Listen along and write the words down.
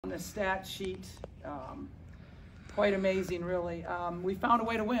on the stat sheet, quite amazing, really. We found a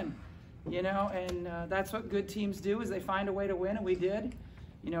way to win, you know, and that's what good teams do, is they find a way to win, and we did.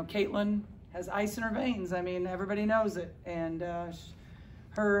 You know, Caitlin has ice in her veins. I mean, everybody knows it. And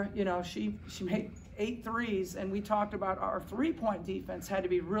her, you know, she made 8 threes, and we talked about our three-point defense had to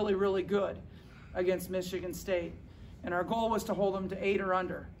be really, really good against Michigan State. And our goal was to hold them to 8 or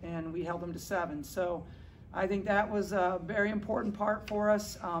under, and we held them to 7. So I think that was a very important part for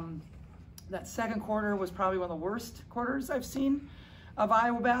us. That second quarter was probably one of the worst quarters I've seen of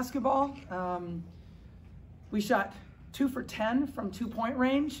Iowa basketball. We shot 2 for 10 from 2-point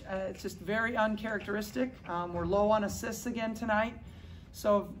range. It's just very uncharacteristic. We're low on assists again tonight.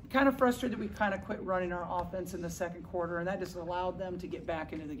 So kind of frustrated that we kind of quit running our offense in the second quarter, and that just allowed them to get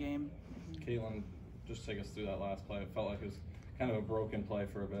back into the game. Caitlin, just take us through that last play. It felt like it was kind of a broken play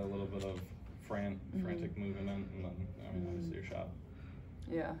for a bit, a little bit of frantic movement, and then, I mean, obviously your shot.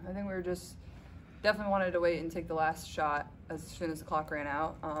 Yeah, I think we were just definitely wanted to wait and take the last shot as soon as the clock ran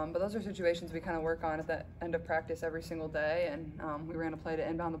out. But those are situations we kind of work on at the end of practice every single day, and we ran a play to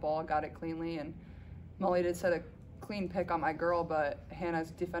inbound the ball, got it cleanly, and Molly did set a clean pick on my girl, but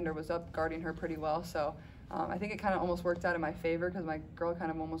Hannah's defender was up guarding her pretty well, so I think it kind of almost worked out in my favor because my girl kind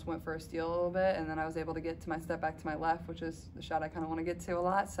of almost went for a steal a little bit, and then I was able to get to my step back to my left, which is the shot I kind of want to get to a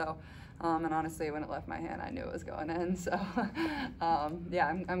lot. So, and honestly, when it left my hand, I knew it was going in. So,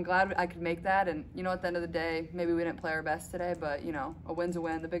 yeah, I'm glad I could make that. And, you know, at the end of the day, maybe we didn't play our best today, but, you know, a win's a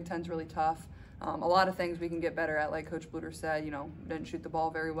win. The Big Ten's really tough. A lot of things we can get better at, like Coach Bluder said. You know, didn't shoot the ball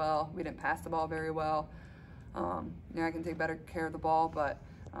very well. We didn't pass the ball very well. You know, I can take better care of the ball, but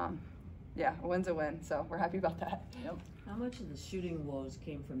yeah, a win's a win, so we're happy about that. Yep. How much of the shooting woes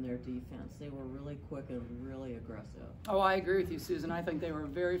came from their defense? They were really quick and really aggressive. Oh, I agree with you, Susan. I think they were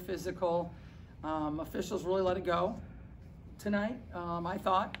very physical. Officials really let it go tonight, I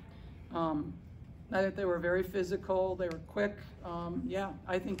thought. I think they were very physical. They were quick. Yeah,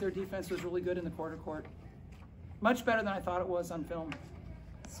 I think their defense was really good in the quarter court. Much better than I thought it was on film.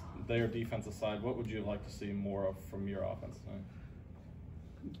 Their defensive side, what would you like to see more of from your offense tonight?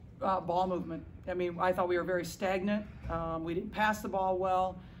 Ball movement. I mean, I thought we were very stagnant. We didn't pass the ball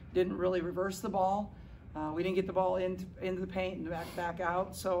well, didn't really reverse the ball. We didn't get the ball into the paint and back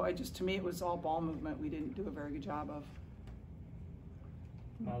out. So to me, it was all ball movement we didn't do a very good job of.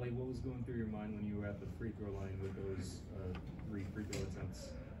 Molly, what was going through your mind when you were at the free throw line with those 3 free throw attempts?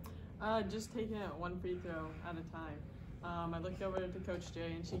 Just taking it one free throw at a time. I looked over to Coach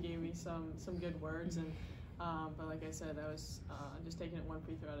Jay, and she gave me some good words, and but like I said, I was just taking it one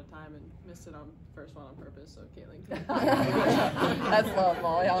free throw at a time and missed it on first one on purpose, so Caitlin could. That's love,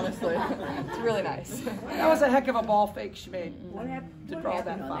 Molly, honestly. It's really nice. That was a heck of a ball fake she made. What happened to draw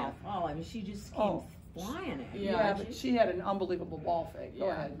that on foul? that foul? I mean, she just came flying at you. Yeah, but she had an unbelievable ball fake. Go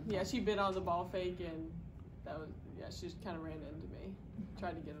ahead. Yeah, she bit on the ball fake, and that was, yeah, she just kind of ran into me,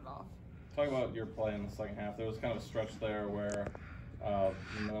 tried to get it off. Talk about your play in the second half. There was kind of a stretch there where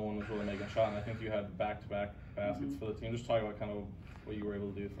no one was really making a shot, and I think you had back-to-back baskets for the team. Just talk about kind of what you were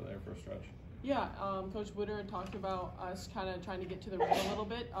able to do for a stretch. Yeah, Coach Bluder had talked about us kind of trying to get to the rim a little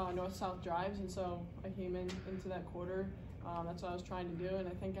bit, north-south drives, and so I came into that quarter. That's what I was trying to do, and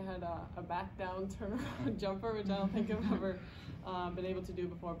I think I had a back-down turnaround jumper, which I don't think I've ever been able to do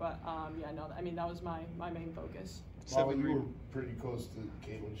before. But yeah, no, I mean, that was my main focus. Molly, you were pretty close to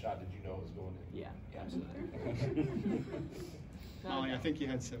Caitlin's shot. Did you know it was going in? Yeah, absolutely. Molly, I think you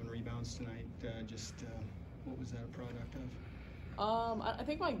had 7 rebounds tonight. What was that a product of? I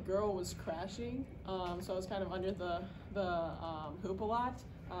think my girl was crashing, so I was kind of under the hoop a lot.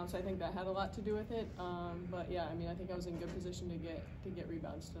 So I think that had a lot to do with it. But yeah, I mean, I think I was in good position to get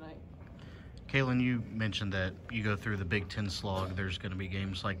rebounds tonight. Caitlin, you mentioned that you go through the Big Ten slog. There's going to be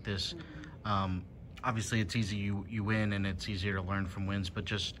games like this. Obviously, it's easy you win, and it's easier to learn from wins. But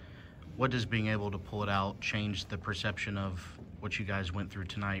just what does being able to pull it out change the perception of what you guys went through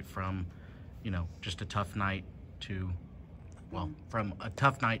tonight from, you know, just a tough night to, well, from a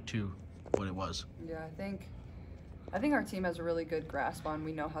tough night to what it was? Yeah, I think our team has a really good grasp on,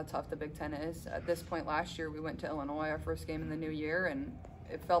 we know how tough the Big Ten is. At this point last year, we went to Illinois, our first game in the new year, and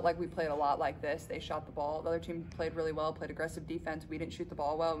it felt like we played a lot like this. They shot the ball. The other team played really well, played aggressive defense. We didn't shoot the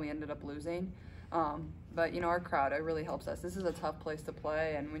ball well, and we ended up losing. But, you know, our crowd, it really helps us. This is a tough place to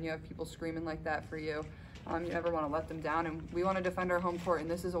play, and when you have people screaming like that for you, you never want to let them down. And we want to defend our home court, and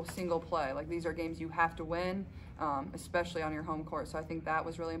this is a single play. Like, these are games you have to win, especially on your home court. So I think that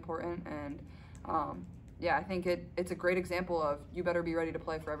was really important. And, yeah, I think it's a great example of you better be ready to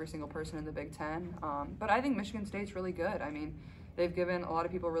play for every single person in the Big Ten. But I think Michigan State's really good. I mean, they've given a lot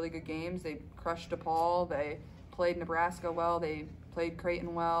of people really good games. They crushed DePaul. They played Nebraska well. They played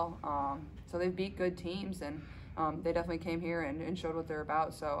Creighton well. So they've beat good teams, and they definitely came here and showed what they're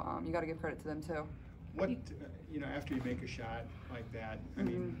about. So you got to give credit to them too. What, after you make a shot like that, I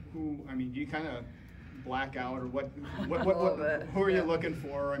mean, do you kind of black out, or what who are you looking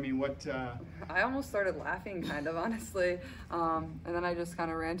for? I mean, what? I almost started laughing, kind of, honestly. And then I just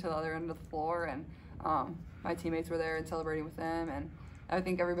kind of ran to the other end of the floor, and my teammates were there and celebrating with them. And I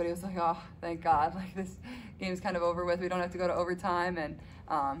think everybody was like, oh, thank God, like this game's kind of over with. We don't have to go to overtime. And,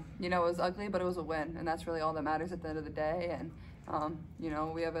 it was ugly, but it was a win. And that's really all that matters at the end of the day. And,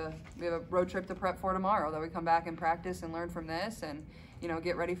 we have a road trip to prep for tomorrow that we come back and practice and learn from this and,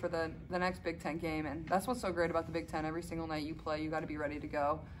 get ready for the next Big Ten game. And that's what's so great about the Big Ten. Every single night you play, you got to be ready to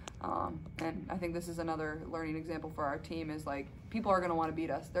go. And I think this is another learning example for our team is, like, people are going to want to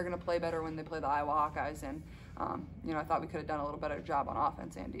beat us. They're going to play better when they play the Iowa Hawkeyes. And, I thought we could have done a little better job on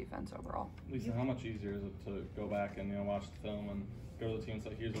offense and defense overall. Lisa, how much easier is it to go back and watch the film and go to the team and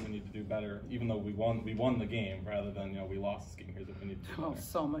say, here's what we need to do better, even though we won the game, rather than we lost this game, here's what we need to do better? Oh,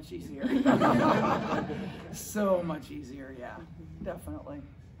 so much easier. So much easier, yeah, definitely.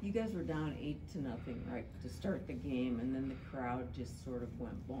 You guys were down 8-0, right, to start the game, and then the crowd just sort of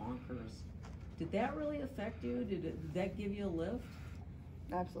went bonkers. Did that really affect you? Did that give you a lift?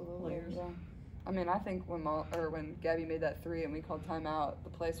 Absolutely. Players? Yeah. I mean, I think when Gabby made that three and we called timeout,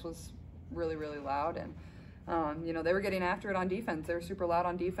 the place was really, really loud, and they were getting after it on defense. They were super loud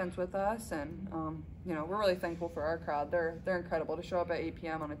on defense with us, and we're really thankful for our crowd. They're incredible to show up at 8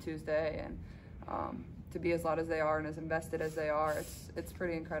 p.m. on a Tuesday and to be as loud as they are and as invested as they are. It's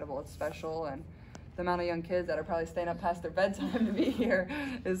pretty incredible. It's special, and the amount of young kids that are probably staying up past their bedtime to be here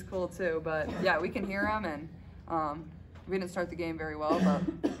is cool too. But yeah, we can hear them, and we didn't start the game very well,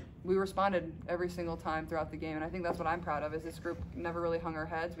 but we responded every single time throughout the game, and I think that's what I'm proud of. Is this group never really hung our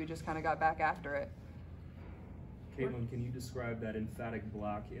heads. We just kind of got back after it. Caitlin, can you describe that emphatic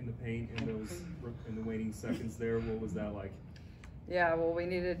block in the paint in the waning seconds there? What was that like? Yeah, well, we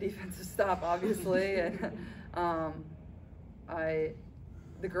needed a defensive stop, obviously, and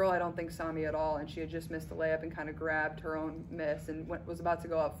the girl I don't think saw me at all, and she had just missed a layup and kind of grabbed her own miss and was about to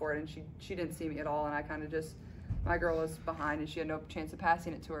go up for it, and she didn't see me at all, and I kind of just, my girl was behind and she had no chance of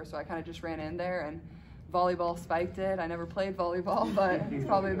passing it to her, so I kind of just ran in there and volleyball spiked it. I never played volleyball, but it's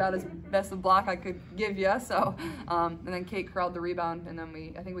probably about as best of block I could give you. So, and then Kate corralled the rebound, and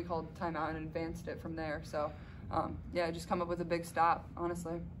then I think we called timeout and advanced it from there. So, just come up with a big stop,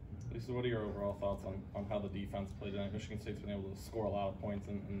 honestly. Lisa, what are your overall thoughts on how the defense played tonight? Michigan State's been able to score a lot of points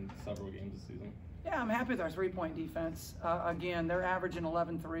in several games this season. Yeah, I'm happy with our three-point defense. Again, they're averaging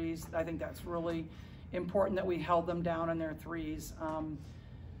 11 threes. I think that's really important that we held them down on their threes.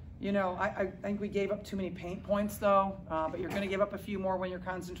 I think we gave up too many paint points, though, but you're going to give up a few more when you're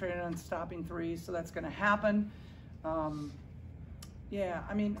concentrating on stopping threes, so that's going to happen. I'm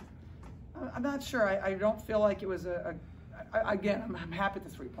not sure. I don't feel like it was again, I'm happy with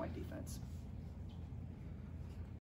the three-point defense.